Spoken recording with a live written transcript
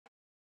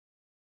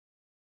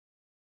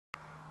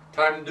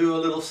Time to do a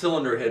little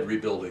cylinder head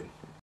rebuilding.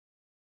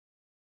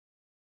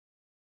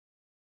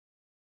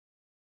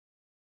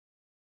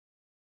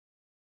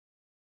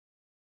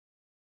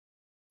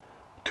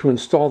 To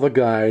install the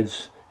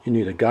guides, you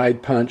need a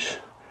guide punch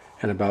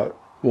and about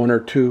 1 or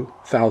 2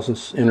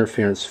 thousandths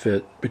interference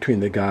fit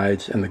between the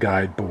guides and the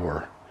guide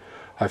bore.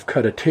 I've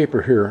cut a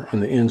taper here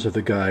on the ends of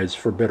the guides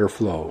for better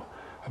flow,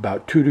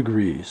 about 2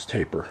 degrees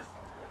taper.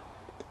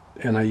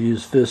 And I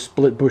use this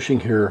split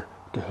bushing here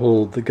to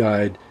hold the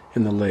guide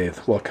in the lathe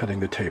while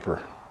cutting the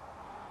taper.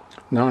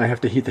 Now I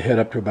have to heat the head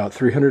up to about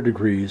 300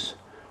 degrees,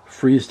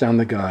 freeze down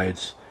the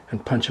guides,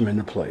 and punch them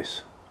into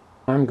place.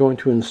 I'm going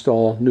to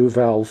install new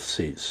valve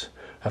seats.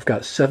 I've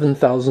got 7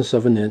 thousandths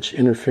of an inch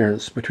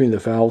interference between the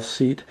valve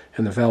seat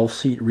and the valve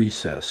seat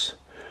recess.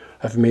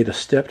 I've made a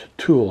stepped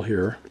tool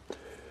here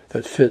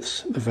that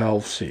fits the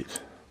valve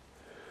seat.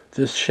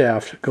 This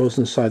shaft goes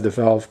inside the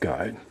valve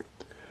guide.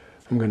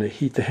 I'm going to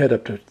heat the head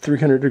up to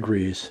 300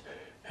 degrees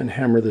and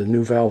hammer the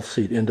new valve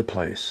seat into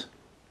place.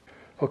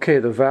 Okay,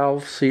 the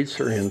valve seats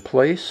are in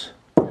place.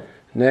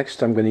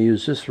 Next, I'm going to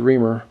use this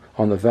reamer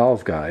on the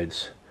valve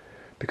guides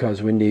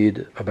because we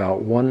need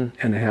about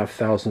 1.5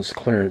 thousandths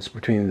clearance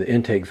between the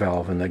intake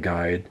valve and the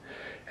guide,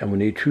 and we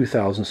need 2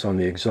 thousandths on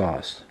the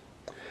exhaust.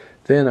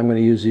 Then I'm going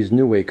to use these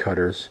new way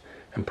cutters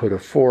and put a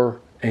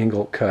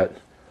 4-angle cut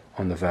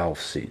on the valve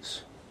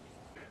seats.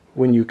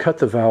 When you cut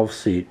the valve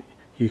seat,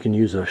 you can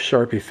use a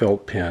Sharpie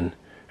felt pen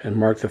and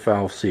mark the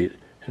valve seat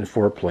in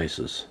 4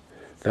 places.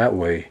 That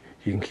way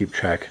you can keep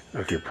track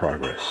of your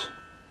progress.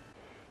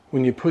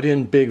 When you put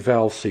in big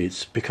valve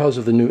seats, because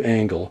of the new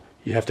angle,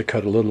 you have to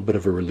cut a little bit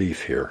of a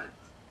relief here.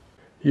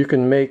 You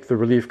can make the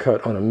relief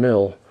cut on a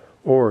mill,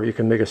 or you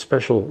can make a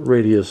special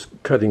radius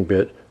cutting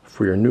bit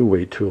for your new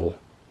way tool.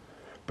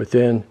 But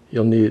then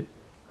you'll need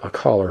a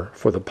collar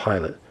for the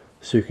pilot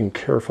so you can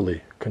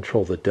carefully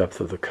control the depth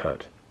of the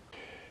cut.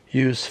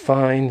 Use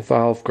fine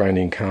valve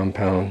grinding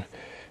compound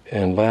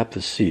and lap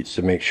the seats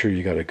to make sure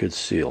you got a good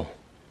seal.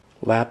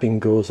 Lapping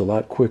goes a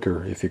lot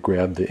quicker if you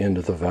grab the end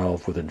of the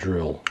valve with a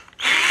drill.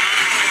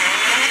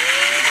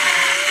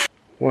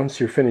 Once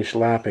you're finished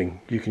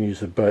lapping, you can use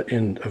the butt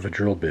end of a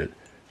drill bit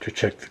to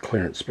check the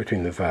clearance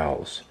between the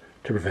valves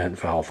to prevent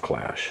valve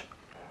clash.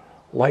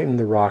 Lighten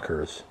the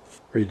rockers.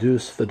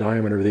 Reduce the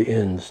diameter of the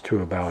ends to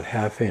about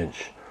 1/2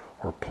 inch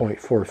or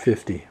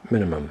 0.450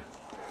 minimum.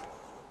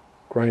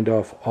 Grind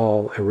off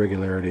all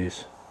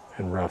irregularities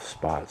and rough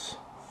spots.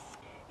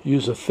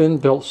 Use a thin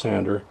belt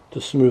sander to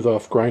smooth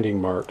off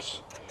grinding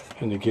marks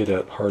and to get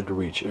at hard to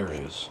reach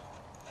areas.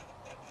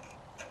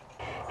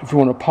 If you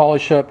want to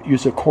polish up,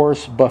 use a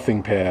coarse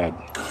buffing pad.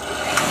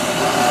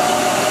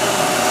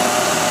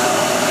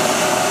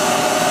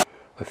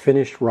 A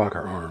finished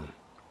rocker arm.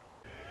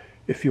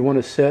 If you want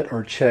to set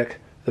or check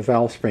the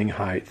valve spring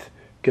height,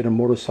 get a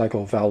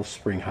motorcycle valve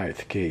spring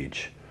height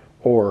gauge,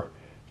 or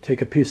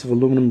take a piece of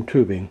aluminum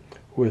tubing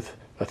with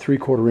a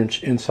 3/4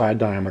 inch inside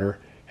diameter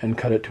and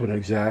cut it to an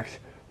exact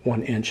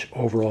 1 inch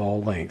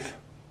overall length.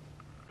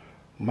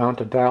 Mount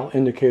a dial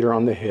indicator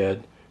on the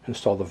head,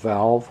 install the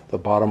valve, the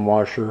bottom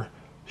washer,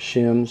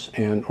 shims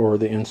and/or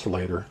the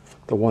insulator,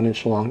 the 1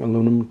 inch long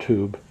aluminum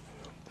tube,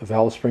 the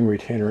valve spring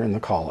retainer, and the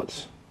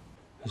collets.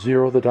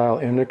 Zero the dial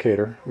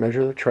indicator,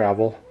 measure the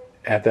travel,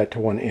 add that to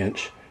 1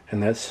 inch,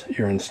 and that's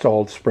your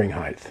installed spring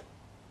height.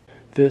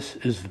 This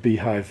is the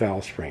beehive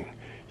valve spring.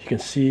 You can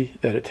see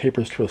that it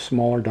tapers to a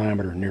smaller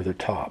diameter near the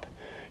top.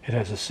 It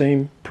has the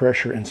same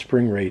pressure and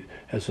spring rate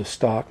as the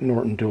stock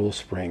Norton dual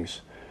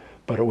springs,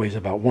 but it weighs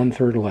about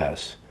 1/3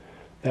 less.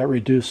 That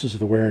reduces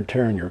the wear and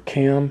tear on your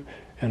cam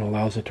and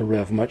allows it to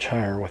rev much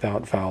higher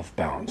without valve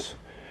bounce.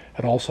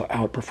 It also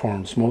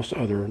outperforms most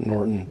other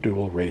Norton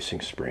dual racing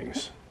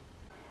springs.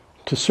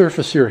 To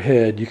surface your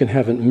head, you can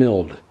have it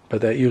milled, but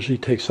that usually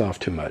takes off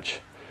too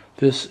much.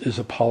 This is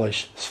a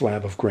polished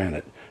slab of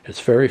granite. It's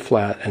very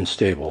flat and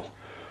stable.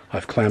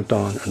 I've clamped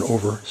on an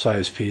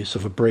oversized piece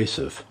of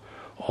abrasive.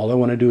 All I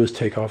want to do is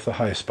take off the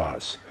high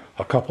spots,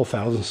 a couple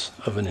thousandths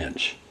of an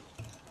inch.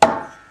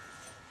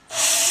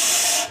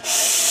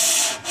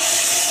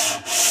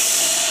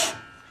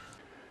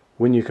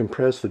 When you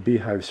compress the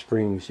beehive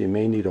springs, you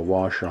may need a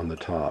washer on the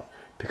top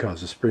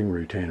because the spring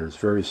retainer is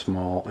very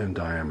small in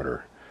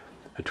diameter.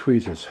 A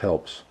tweezers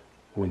helps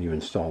when you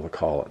install the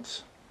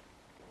collets.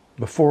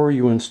 Before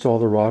you install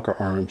the rocker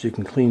arms, you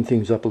can clean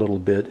things up a little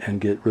bit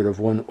and get rid of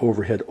one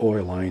overhead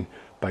oil line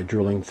by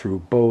drilling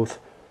through both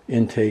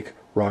intake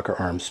rocker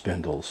arm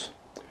spindles.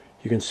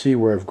 You can see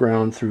where I've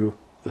ground through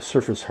the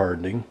surface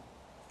hardening.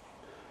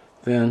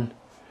 Then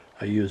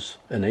I use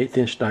an 1/8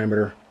 inch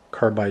diameter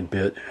carbide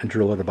bit and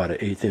drill it about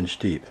 1/8 inch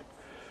deep.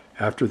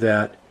 After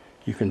that,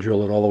 you can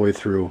drill it all the way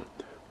through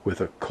with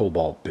a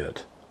cobalt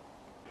bit.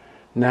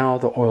 Now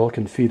the oil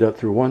can feed up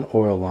through one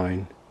oil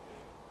line,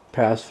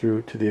 pass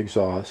through to the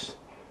exhaust,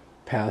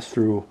 pass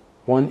through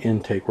one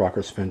intake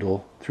rocker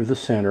spindle through the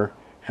center,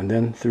 and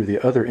then through the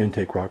other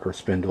intake rocker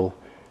spindle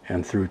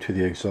and through to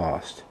the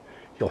exhaust.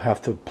 You'll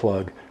have to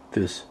plug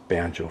this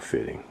banjo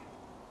fitting.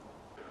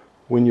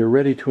 When you're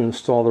ready to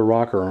install the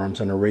rocker arms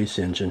on a race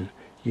engine,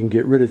 You can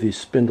get rid of these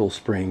spindle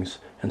springs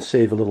and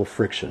save a little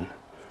friction.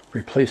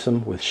 Replace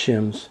them with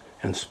shims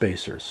and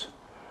spacers.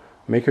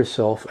 Make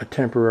yourself a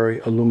temporary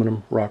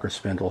aluminum rocker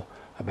spindle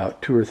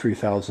about 2 or 3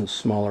 thousandths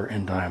smaller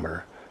in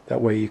diameter.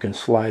 That way you can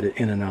slide it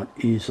in and out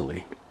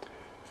easily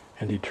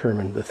and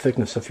determine the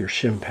thickness of your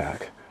shim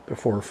pack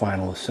before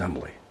final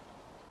assembly.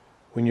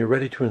 When you're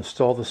ready to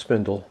install the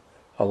spindle,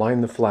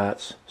 align the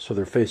flats so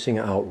they're facing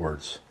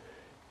outwards.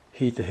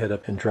 Heat the head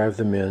up and drive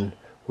them in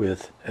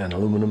with an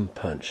aluminum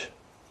punch.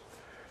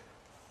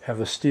 Have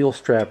a steel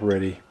strap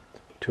ready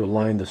to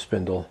align the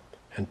spindle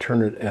and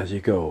turn it as you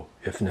go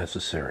if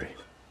necessary.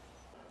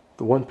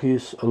 The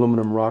one-piece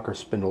aluminum rocker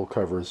spindle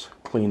covers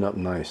clean up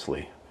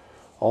nicely.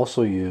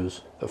 Also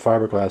use the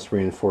fiberglass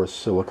reinforced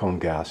silicone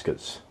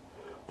gaskets.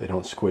 They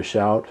don't squish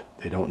out,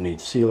 they don't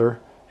need sealer,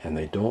 and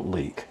they don't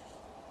leak.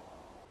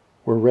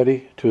 We're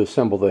ready to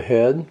assemble the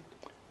head.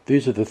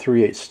 These are the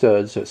 3/8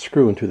 studs that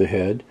screw into the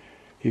head.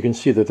 You can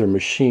see that they're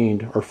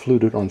machined or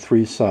fluted on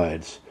 3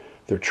 sides.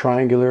 They're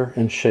triangular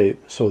in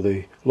shape, so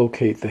they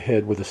locate the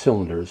head with the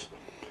cylinders,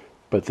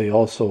 but they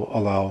also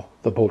allow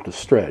the bolt to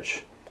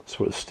stretch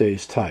so it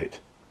stays tight.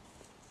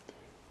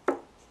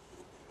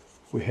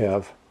 We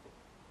have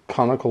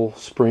conical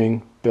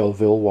spring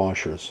Belleville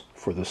washers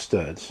for the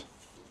studs.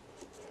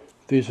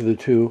 These are the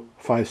 2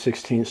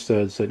 5/16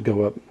 studs that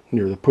go up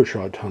near the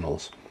pushrod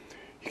tunnels.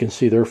 You can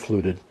see they're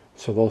fluted,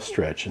 so they'll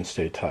stretch and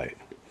stay tight.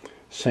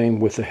 Same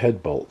with the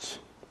head bolts.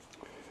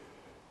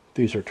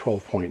 These are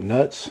 12-point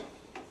nuts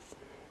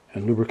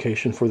and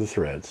lubrication for the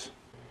threads.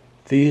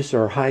 These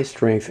are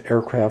high-strength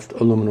aircraft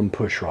aluminum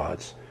push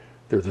rods.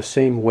 They're the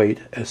same weight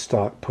as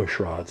stock push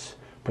rods,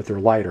 but they're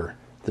lighter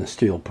than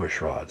steel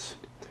push rods.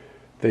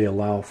 They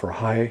allow for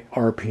high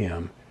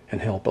RPM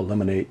and help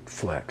eliminate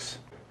flex.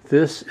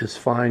 This is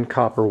fine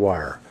copper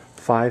wire,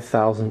 5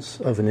 thousandths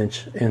of an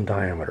inch in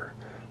diameter.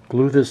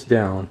 Glue this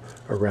down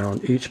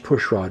around each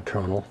pushrod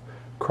tunnel,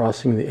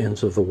 crossing the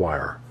ends of the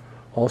wire.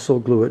 Also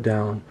glue it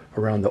down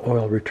around the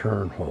oil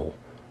return hole,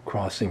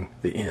 crossing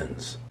the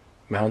ends.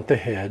 Mount the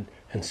head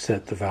and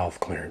set the valve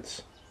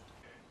clearance.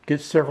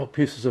 Get several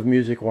pieces of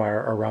music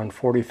wire around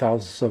 40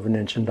 thousandths of an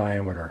inch in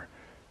diameter.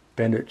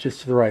 Bend it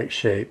just to the right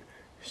shape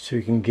so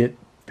you can get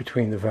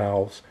between the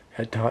valves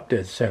at top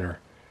dead center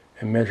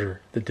and measure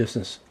the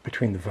distance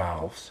between the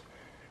valves.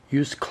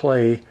 Use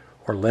clay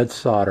or lead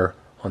solder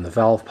on the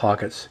valve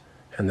pockets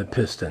and the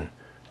piston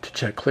to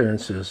check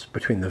clearances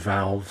between the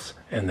valves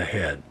and the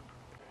head.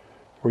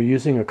 We're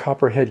using a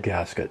copper head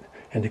gasket,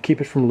 and to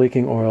keep it from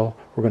leaking oil,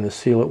 we're going to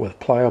seal it with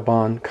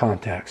Pliobond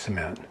contact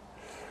cement.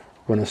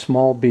 Run a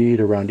small bead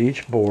around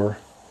each bore,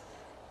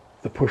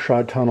 the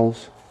pushrod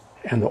tunnels,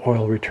 and the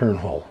oil return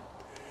hole.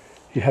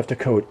 You have to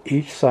coat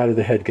each side of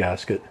the head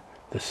gasket,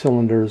 the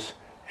cylinders,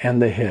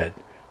 and the head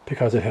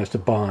because it has to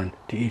bond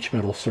to each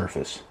metal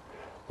surface.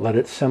 Let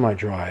it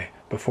semi-dry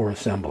before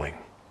assembling.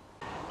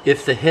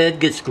 If the head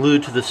gets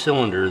glued to the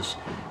cylinders,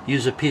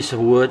 use a piece of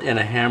wood and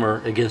a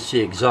hammer against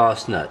the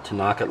exhaust nut to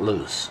knock it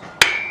loose.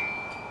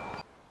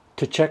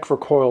 To check for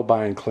coil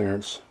bind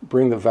clearance,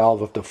 bring the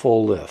valve up to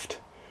full lift.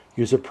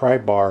 Use a pry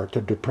bar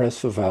to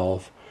depress the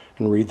valve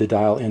and read the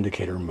dial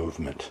indicator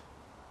movement.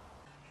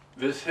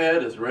 This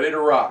head is ready to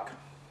rock.